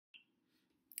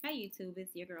Hey YouTube,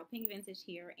 it's your girl Pink Vintage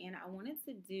here, and I wanted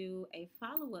to do a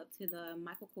follow-up to the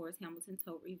Michael Kors Hamilton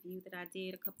Tote review that I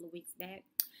did a couple of weeks back.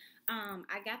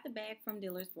 I got the bag from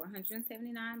dealers for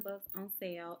 179 bucks on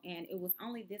sale, and it was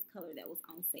only this color that was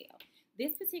on sale.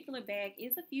 This particular bag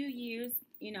is a few years,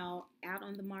 out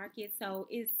on the market,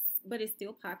 but it's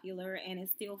still popular and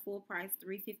it's still full price,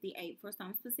 $358 for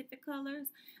some specific colors.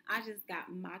 I just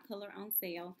got my color on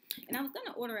sale, and I was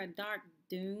gonna order a dark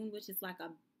dune, which is like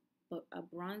a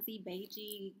bronzy,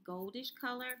 beigey, goldish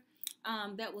color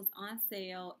that was on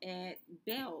sale at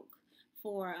Belk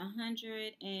for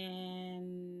 100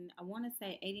 and I want to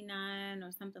say 89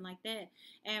 or something like that.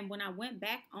 And when I went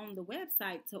back on the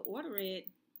website to order it,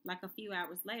 like a few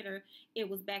hours later, it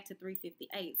was back to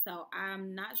 358. So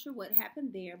I'm not sure what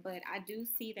happened there, but I do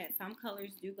see that some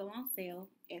colors do go on sale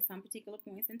at some particular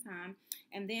points in time,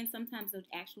 and then sometimes they'll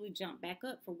actually jump back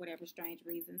up for whatever strange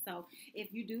reason. So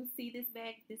if you do see this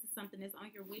bag, this is something that's on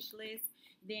your wish list,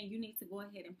 then you need to go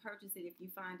ahead and purchase it if you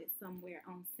find it somewhere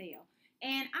on sale.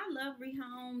 And I love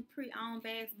rehome, pre-owned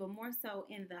bags, but more so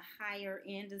in the higher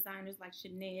end designers like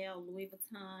Chanel, Louis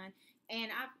Vuitton, and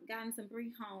I've gotten some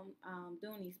pre-home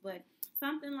doonies, but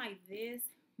something like this,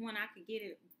 when I could get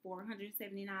it for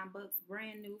 179 bucks,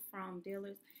 brand new from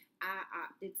dealers, I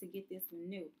opted to get this one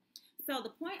new. So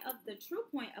the true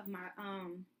point of my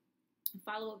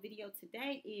follow-up video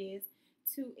today is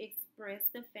to express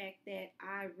the fact that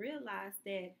I realized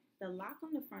that the lock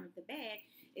on the front of the bag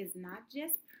is not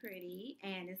just pretty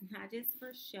and it's not just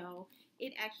for show.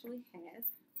 It actually has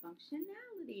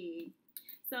functionality.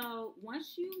 So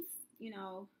once you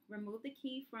remove the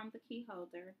key from the key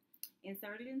holder,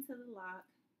 insert it into the lock.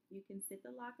 You can set the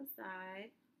lock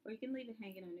aside, or you can leave it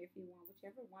hanging on there if you want,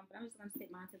 whichever one. But I'm just going to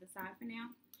set mine to the side for now.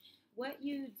 What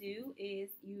you do is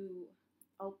you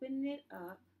open it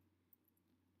up,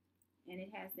 and it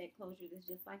has that closure that's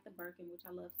just like the Birkin, which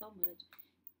I love so much.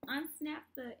 Unsnap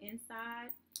the inside,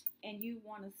 and you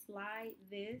want to slide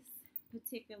this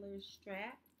particular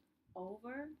strap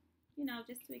over,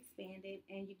 just to expand it,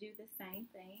 and you do the same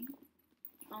thing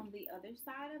on the other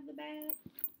side of the bag.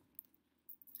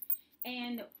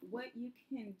 And what you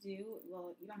can do,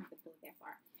 well, you don't have to pull it that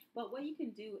far, but what you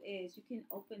can do is you can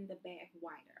open the bag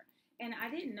wider. And I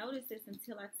didn't notice this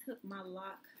until I took my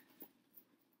lock,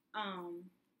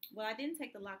 well, I didn't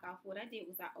take the lock off. What I did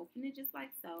was I opened it just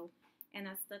like so, and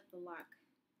I stuck the lock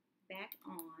back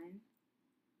on,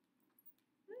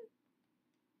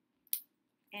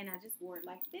 and I just wore it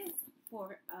like this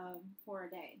for a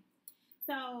day.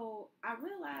 So I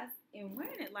realized in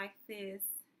wearing it like this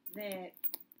that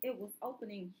it was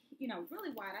opening, really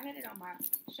wide. I had it on my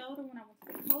shoulder when I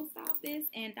went to the post office,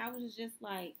 and I was just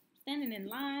like standing in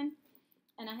line,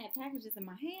 and I had packages in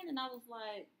my hand, and I was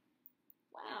like,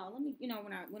 wow, let me,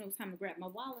 when it was time to grab my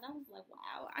wallet, I was like,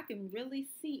 wow, I can really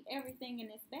see everything in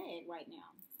this bag right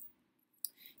now.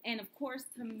 And of course,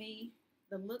 to me,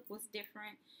 the look was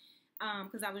different.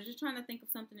 Because I was just trying to think of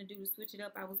something to do to switch it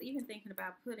up. I was even thinking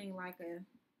about putting like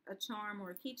a charm or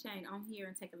a keychain on here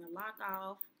and taking the lock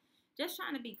off. Just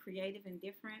trying to be creative and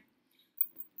different.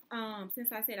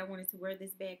 Since I said I wanted to wear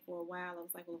this bag for a while, I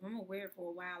was like, well, if I'm going to wear it for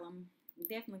a while, I'm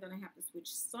definitely going to have to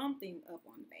switch something up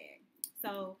on the bag.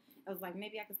 So I was like,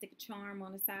 maybe I could stick a charm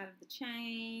on the side of the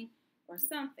chain or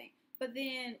something. But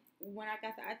then when I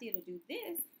got the idea to do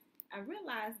this, I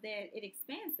realized that it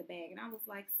expands the bag, and I was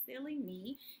like, silly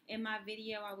me. In my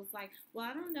video, I was like, well,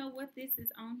 I don't know what this is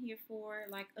on here for,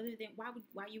 like, other than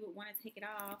why you would want to take it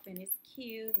off, and it's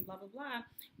cute and blah blah blah.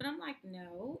 But I'm like,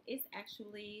 no, it's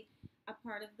actually a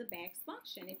part of the bag's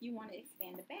function if you want to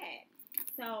expand the bag.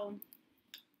 So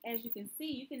as you can see,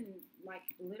 you can like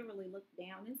literally look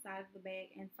down inside of the bag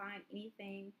and find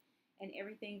anything and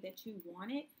everything that you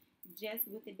wanted, just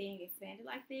with it being expanded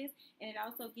like this. And it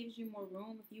also gives you more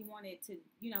room if you wanted to,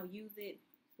 use it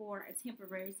for a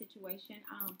temporary situation.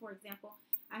 For example,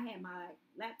 I had my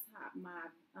laptop, my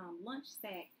lunch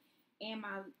sack, and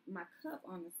my cup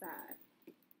on the side.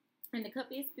 And the cup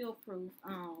is spill proof.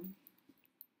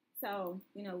 So,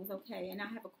 it was okay. And I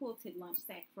have a quilted lunch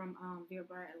sack from Vera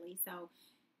Bradley. So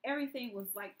everything was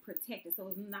like protected. So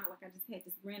it's not like I just had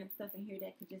this random stuff in here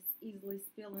that could just easily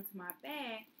spill into my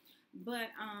bag. But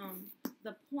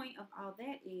the point of all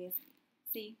that is,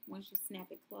 see, once you snap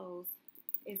it closed,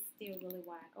 it's still really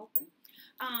wide open.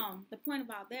 The point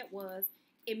about that was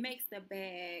it makes the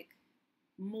bag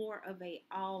more of a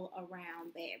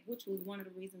all-around bag, which was one of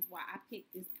the reasons why I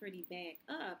picked this pretty bag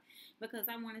up, because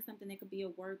I wanted something that could be a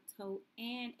work tote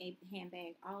and a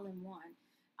handbag all in one.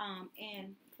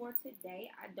 And for today,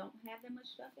 I don't have that much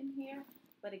stuff in here,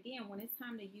 But again, when it's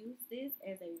time to use this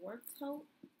as a work tote,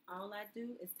 all I do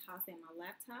is toss in my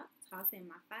laptop, toss in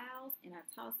my files, and I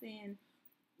toss in,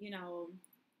 you know,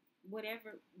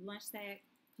 whatever lunch sack,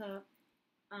 cup,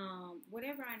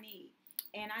 whatever I need.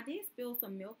 And I did spill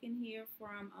some milk in here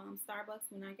from Starbucks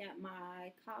when I got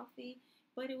my coffee,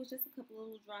 but it was just a couple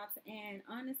little drops. And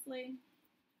honestly,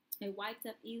 it wiped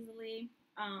up easily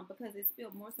because it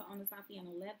spilled more so on the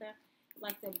Saffiano leather,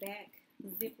 like the back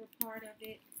zipper part of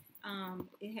it.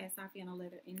 It has Saffiano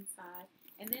leather inside.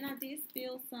 And then I did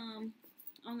spill some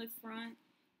on the front,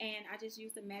 and I just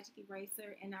used a magic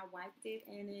eraser and I wiped it,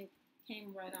 and it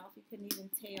came right off. You couldn't even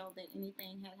tell that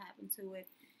anything had happened to it.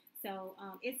 So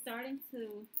it's starting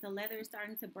to, the leather is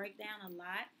starting to break down a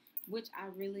lot, which I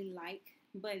really like,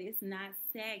 but it's not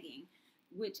sagging,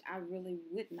 which I really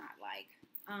would not like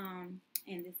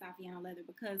in this Saffiano leather,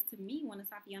 because to me, when a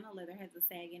Saffiano leather has a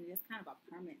sag in it, it's kind of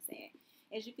a permanent sag.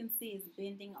 As you can see, it's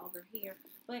bending over here.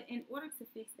 But in order to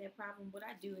fix that problem, what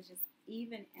I do is just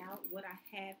even out what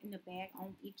I have in the bag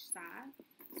on each side.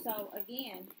 So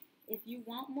again, if you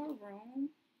want more room,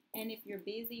 and if you're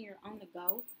busy, you're on the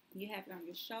go, you have it on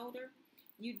your shoulder,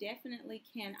 you definitely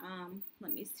can,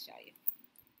 let me show you.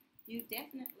 You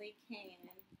definitely can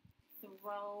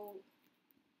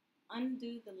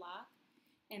undo the lock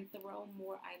and throw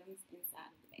more items inside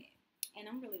of the bag. And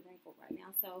I'm really wrinkled right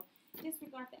now, so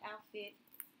disregard the outfit.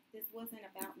 This wasn't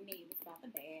about me, it was about the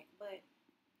bag. But,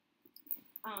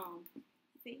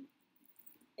 see,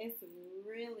 it's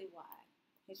really wide.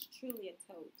 It's truly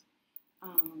a tote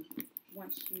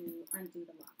once you undo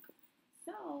the lock.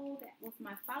 So that was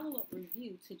my follow-up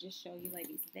review to just show you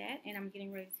ladies that. And I'm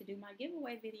getting ready to do my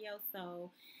giveaway video.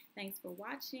 So thanks for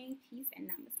watching. Peace and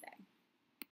namaste.